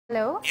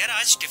Hello यार,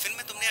 आज tiffin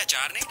में तुमने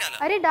अचार नहीं डाला?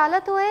 अरे डाला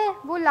तो है,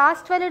 वो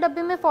लास्ट वाले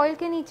डब्बे में फॉइल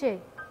के नीचे।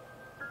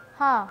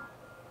 हाँ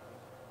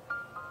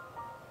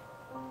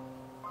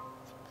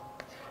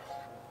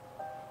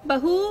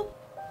बहू,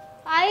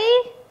 आई।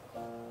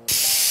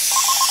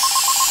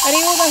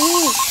 अरे ओ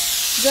बहू,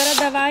 जरा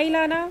दवाई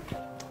लाना।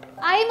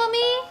 आई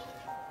मम्मी।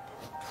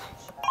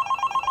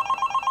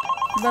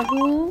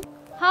 बहू,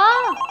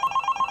 हाँ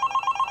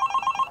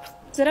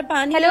जरा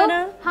पानी हेलो।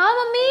 लाना। हाँ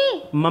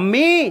मम्मी।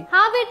 मम्मी,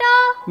 हाँ बेटा।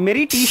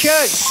 मेरी टी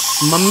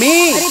शर्ट।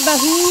 मम्मी, अरे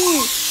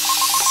बहू,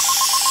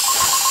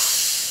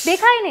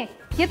 देखा इन्हें,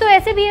 ये तो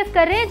ऐसे बिहेव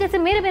कर रहे हैं जैसे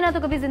मेरे बिना तो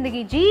कभी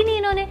जिंदगी जी नहीं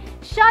इन्होंने।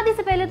 शादी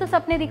से पहले तो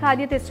सपने दिखा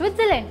दिए थे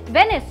स्विट्जरलैंड,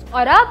 वेनिस,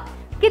 और अब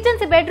किचन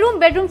से बेडरूम,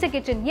 बेडरूम से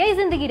किचन, यही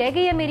जिंदगी रह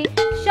गई है मेरी।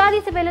 शादी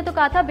से पहले तो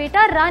कहा था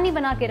बेटा रानी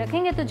बना के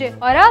रखेंगे तुझे,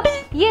 और अब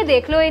ये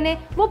देख लो इन्हें।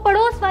 वो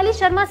पड़ोस वाली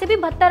शर्मा से भी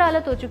बदतर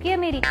हालत हो चुकी है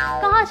मेरी।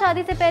 कहाँ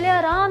शादी से पहले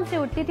आराम से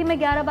उठती थी मैं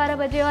 11-12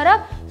 बजे, और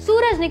अब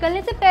सूरज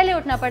निकलने से पहले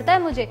उठना पड़ता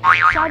है मुझे।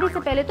 शादी से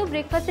पहले तो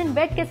ब्रेकफास्ट इन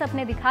बेड के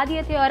सपने दिखा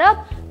दिए थे, और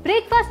अब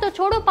ब्रेकफास्ट तो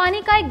छोड़ो,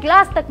 पानी का एक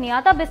ग्लास तक नहीं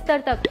आता बिस्तर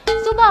तक।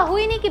 सुबह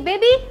हुई नहीं कि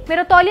बेबी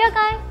मेरा तौलिया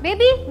कहाँ है,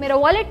 बेबी मेरा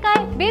वॉलेट कहाँ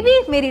है, बेबी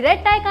मेरी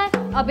रेड टाई कहाँ है।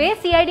 अबे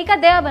सीआईडी का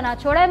दया बना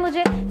छोड़ा है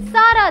मुझे।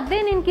 सारा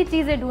दिन इनकी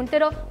चीजें ढूंढते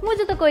रहो,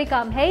 मुझे तो कोई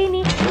काम है ही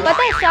नहीं।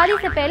 पता है शादी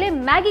से पहले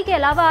मैगी के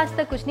अलावा आज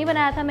तक कुछ नहीं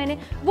बनाया था मैंने,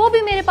 वो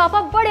भी मेरे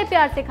पापा बड़े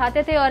प्यार से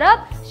खाते थे। और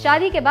अब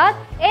शादी के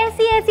बाद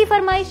ऐसी ऐसी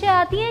फरमाइशें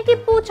आती हैं कि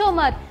पूछो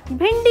मत।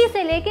 भिंडी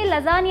से लेके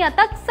लजानिया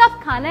तक सब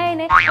खाना है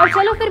इन्हें। और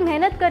चलो फिर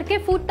मेहनत करके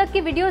फूड तक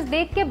की वीडियोस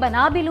देख के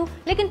बना भी लूं,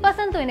 लेकिन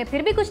पसंद तो इन्हें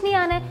फिर भी कुछ नहीं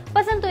आना है।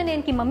 पसंद तो इन्हें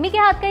इनकी मम्मी के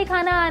हाथ का ही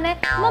खाना आना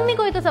है। मम्मी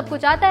को ही तो सब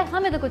कुछ आता है,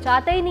 हमें तो कुछ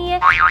आता ही नहीं है।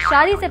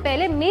 शादी से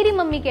पहले मेरी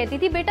मम्मी कहती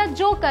थी बेटा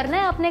जो करना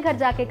है अपने घर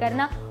जाके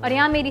करना, और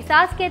यहाँ मेरी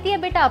सास कहती है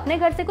बेटा अपने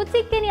घर से कुछ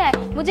सीख के नहीं आए।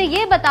 मुझे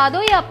ये बता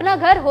दो ये अपना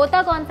घर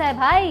होता कौन सा है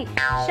भाई।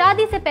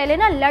 शादी से पहले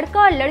ना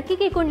लड़का और लड़की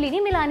की कुंडली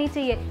नहीं मिलानी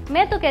चाहिए,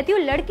 मैं तो कहती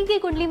हूँ लड़की की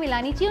कुंडली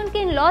मिलानी चाहिए उनके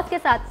इन लॉज के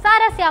साथ।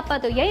 सारा स्यापा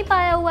तो यही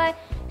पाया हुआ है।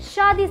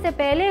 शादी से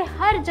पहले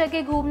हर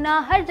जगह घूमना,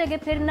 हर जगह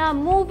फिरना,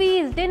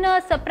 मूवीज, डिनर,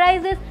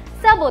 सरप्राइजेस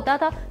सब होता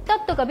था,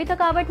 तब तो कभी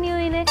थकावट नहीं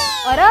हुई इन्हें।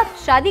 और अब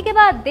शादी के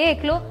बाद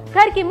देख लो,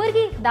 घर की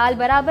मुर्गी दाल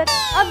बराबर।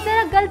 अब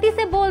जरा गलती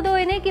से बोल दो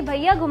इन्हें कि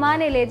भैया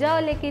घुमाने ले जाओ,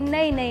 लेकिन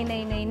नहीं नहीं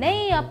नहीं नहीं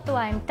नहीं, अब तो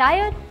I am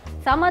tired,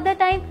 some other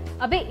time.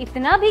 अबे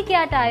इतना भी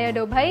क्या टायर्ड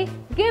हो भाई,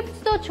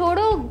 गिफ्ट तो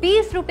छोड़ो,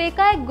 20 रुपए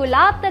का एक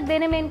गुलाब तक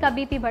देने में इनका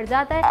बीपी बढ़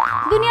जाता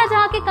है। दुनिया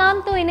जहाँ के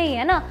काम तो इन्हें ही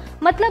है ना।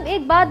 मतलब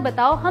एक बात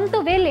बताओ, हम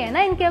तो वेले हैं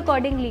ना इनके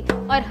अकॉर्डिंगली,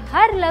 और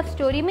हर लव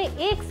स्टोरी में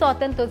एक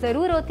सौतन तो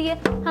जरूर होती है,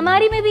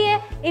 हमारी में भी है।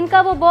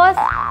 इनका वो बॉस,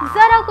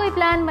 जरा कोई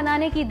प्लान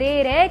बनाने की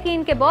देर है कि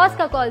इनके बॉस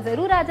का कॉल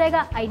जरूर आ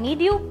जाएगा, I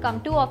need you come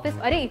to office.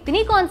 अरे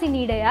इतनी कौन सी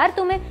नीड है यार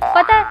तुम्हें।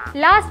 पता है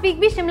लास्ट वीक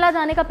भी शिमला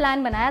जाने का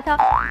प्लान बनाया था,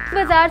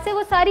 बाजार से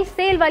वो सारी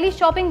सेल वाली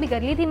शॉपिंग भी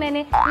कर ली थी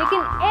मैंने, लेकिन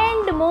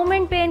एंड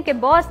मोमेंट पे इनके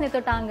बॉस ने तो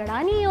टांग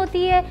अड़ानी ही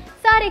होती है।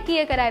 सारे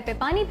किए कराए पे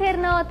पानी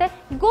फेरना होता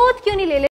है। गोद क्यों नहीं ले